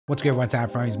What's good, everyone? Sam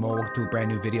from Mo. Welcome to a brand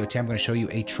new video. Today I'm going to show you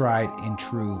a tried and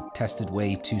true tested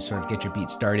way to sort of get your beat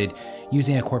started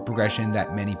using a chord progression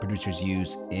that many producers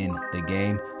use in the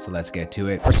game. So let's get to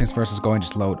it. First things first, let's go and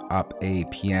just load up a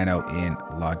piano in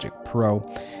Logic Pro.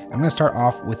 I'm going to start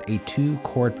off with a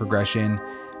 2-chord progression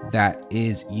that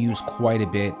is used quite a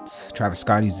bit. Travis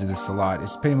Scott uses this a lot.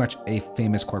 It's pretty much a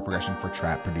famous chord progression for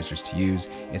trap producers to use.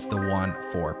 It's the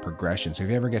 1-4 progression. So if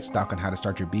you ever get stuck on how to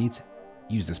start your beats,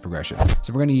 use this progression.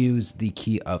 So we're going to use the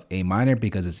key of A minor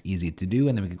because it's easy to do,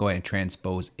 and then we can go ahead and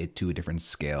transpose it to a different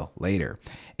scale later.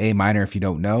 A minor, if you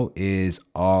don't know, is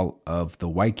all of the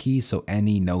white keys. So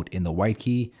any note in the white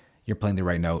key, you're playing the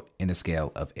right note in the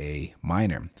scale of A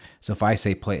minor. So if I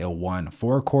say play a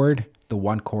 1-4 chord, the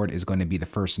 1 chord is going to be the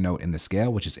first note in the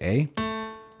scale, which is A.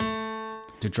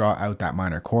 To draw out that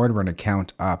minor chord, we're going to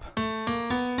count up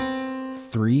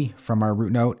 3 from our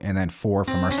root note and then 4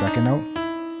 from our second note.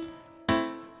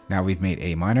 Now we've made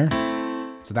A minor.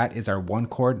 So that is our 1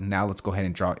 chord. Now let's go ahead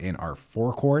and draw in our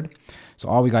 4 chord. So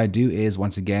all we got to do is,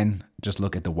 once again, just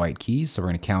look at the white keys. So we're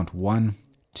going to count 1,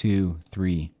 2,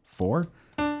 3, 4.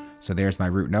 So there's my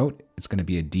root note. It's going to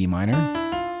be a D minor.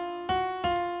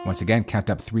 Once again, count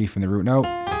up 3 from the root note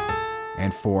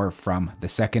and 4 from the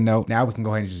second note. Now we can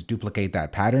go ahead and just duplicate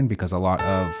that pattern because a lot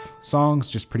of songs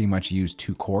just pretty much use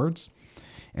 2 chords.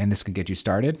 And this can get you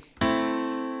started.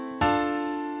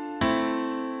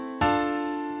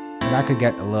 That could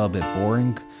get a little bit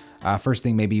boring. First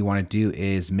thing maybe you want to do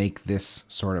is make this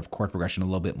sort of chord progression a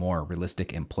little bit more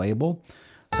realistic and playable.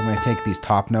 So I'm going to take these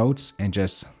top notes and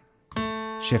just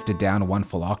shift it down 1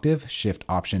 full octave, shift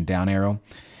option down arrow.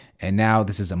 And now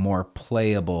this is a more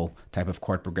playable type of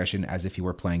chord progression as if you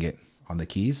were playing it on the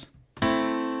keys.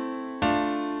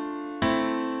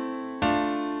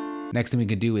 Next thing we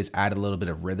can do is add a little bit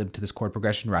of rhythm to this chord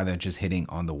progression rather than just hitting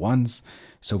on the ones.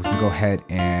 So we can go ahead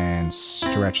and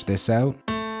stretch this out.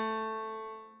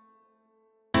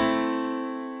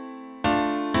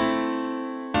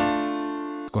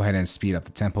 Let's go ahead and speed up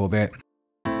the tempo a bit.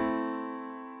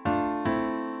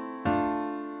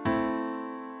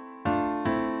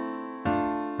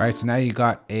 All right, so now you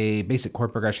got a basic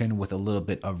chord progression with a little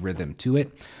bit of rhythm to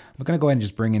it. I'm gonna go ahead and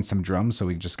just bring in some drums so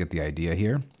we can just get the idea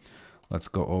here. Let's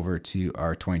go over to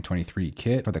our 2023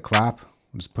 kit. For the clap,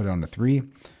 we'll just put it on the 3. I'm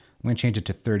going to change it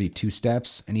to 32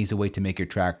 steps. An easy way to make your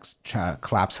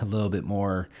claps a little bit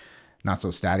more not so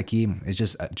staticky is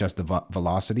just adjust the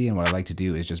velocity. And what I like to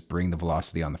do is just bring the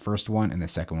velocity on the first one, and the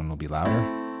second one will be louder.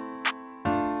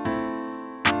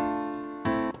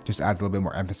 Just adds a little bit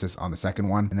more emphasis on the second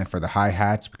one. And then for the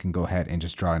hi-hats, we can go ahead and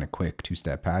just draw in a quick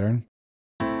 2-step pattern.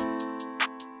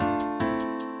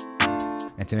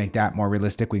 And to make that more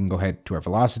realistic, we can go ahead to our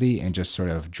velocity and just sort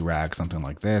of drag something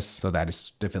like this. So that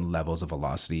is different levels of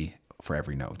velocity for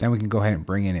every note. Then we can go ahead and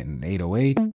bring in an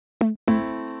 808.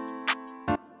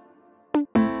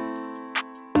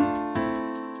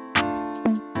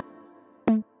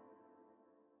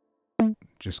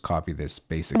 Just copy this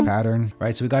basic pattern.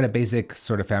 Right, so we got a basic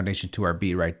sort of foundation to our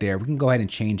beat right there. We can go ahead and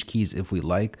change keys if we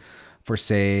like. For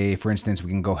instance, we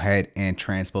can go ahead and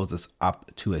transpose this up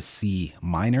to a C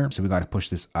minor. So we got to push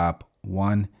this up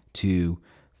 1, 2,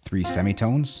 3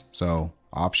 semitones. So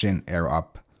option, arrow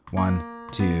up, 1,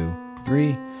 2,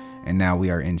 3. And now we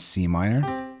are in C minor.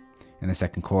 And the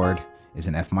second chord is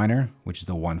an F minor, which is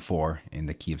the 1-4 in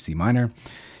the key of C minor.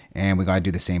 And we got to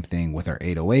do the same thing with our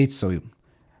 808. So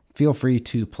feel free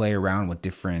to play around with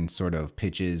different sort of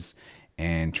pitches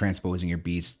and transposing your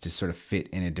beats to sort of fit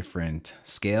in a different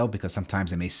scale, because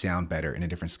sometimes it may sound better in a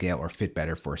different scale or fit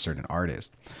better for a certain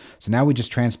artist. So now we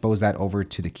just transpose that over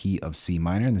to the key of C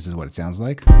minor, and this is what it sounds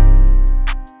like.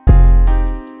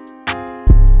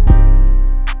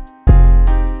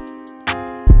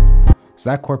 So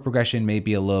that chord progression may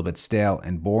be a little bit stale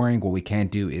and boring. What we can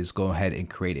do is go ahead and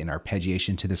create an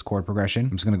arpeggiation to this chord progression.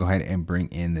 I'm just gonna go ahead and bring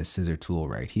in this scissor tool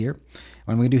right here.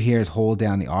 What I'm gonna do here is hold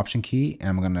down the option key, and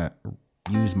I'm gonna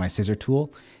use my scissor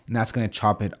tool, and that's going to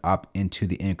chop it up into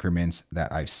the increments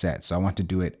that I've set. So I want to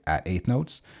do it at 1/8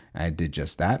 notes. I did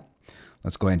just that.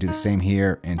 Let's go ahead and do the same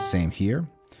here and same here.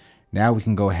 Now we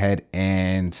can go ahead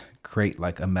and create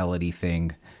like a melody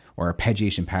thing or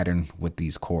arpeggiation pattern with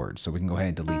these chords. So we can go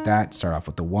ahead and delete that, start off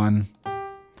with the 1,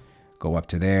 go up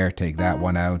to there, take that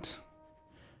one out.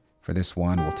 For this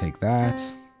one, we'll take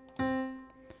that.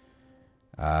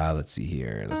 Let's see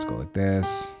here. Let's go like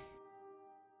this.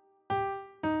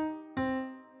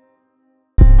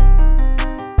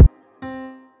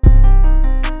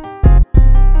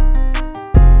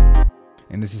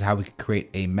 And this is how we can create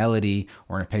a melody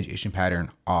or an arpeggiation pattern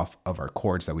off of our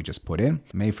chords that we just put in.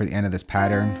 Maybe for the end of this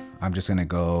pattern, I'm just gonna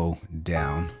go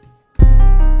down.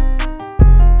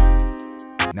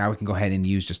 Now we can go ahead and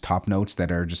use just top notes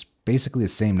that are just basically the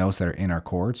same notes that are in our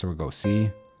chord. So we'll go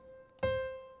C.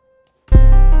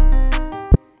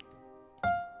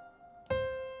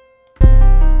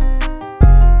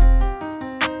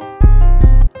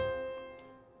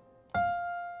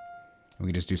 We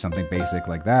can just do something basic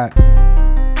like that.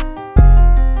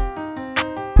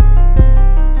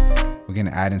 We're going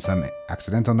to add in some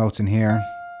accidental notes in here.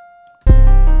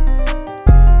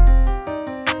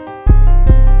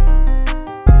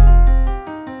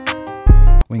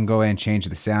 We can go ahead and change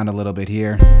the sound a little bit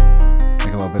here.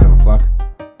 Make a little bit of a pluck.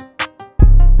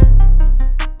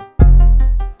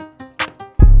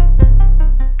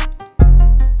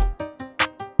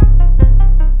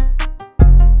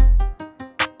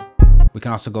 We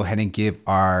can also go ahead and give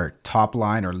our top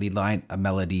line or lead line a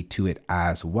melody to it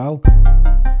as well.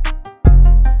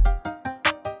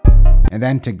 And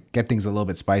then to get things a little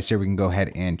bit spicier, we can go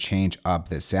ahead and change up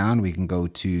the sound. We can go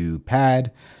to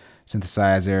pad,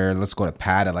 synthesizer. Let's go to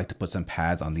pad. I like to put some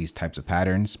pads on these types of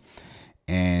patterns.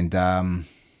 And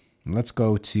let's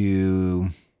go to,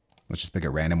 let's just pick a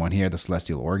random one here, the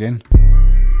celestial organ.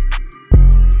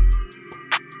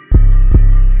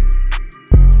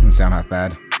 Doesn't sound half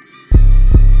bad.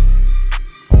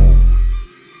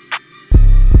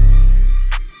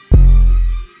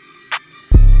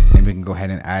 We can go ahead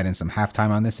and add in some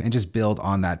halftime on this and just build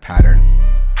on that pattern.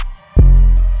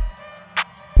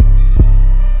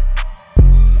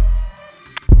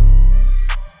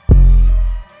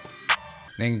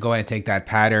 Then you can go ahead and take that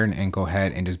pattern and go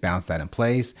ahead and just bounce that in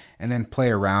place and then play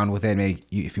around with it. Maybe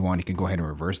if you want, you can go ahead and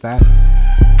reverse that.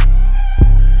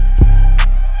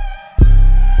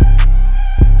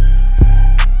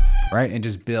 Right, and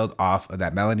just build off of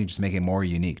that melody, just make it more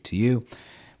unique to you.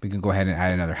 We can go ahead and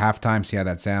add another halftime, see how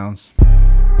that sounds.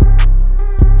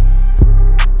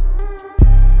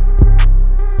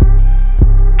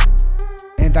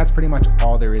 And that's pretty much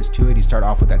all there is to it. You start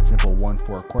off with that simple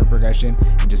 1/4 chord progression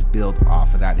and just build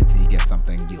off of that until you get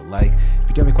something you like. If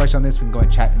you do have any questions on this, we can go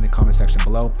and chat in the comment section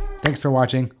below. Thanks for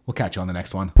watching. We'll catch you on the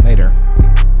next one. Later.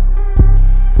 Peace.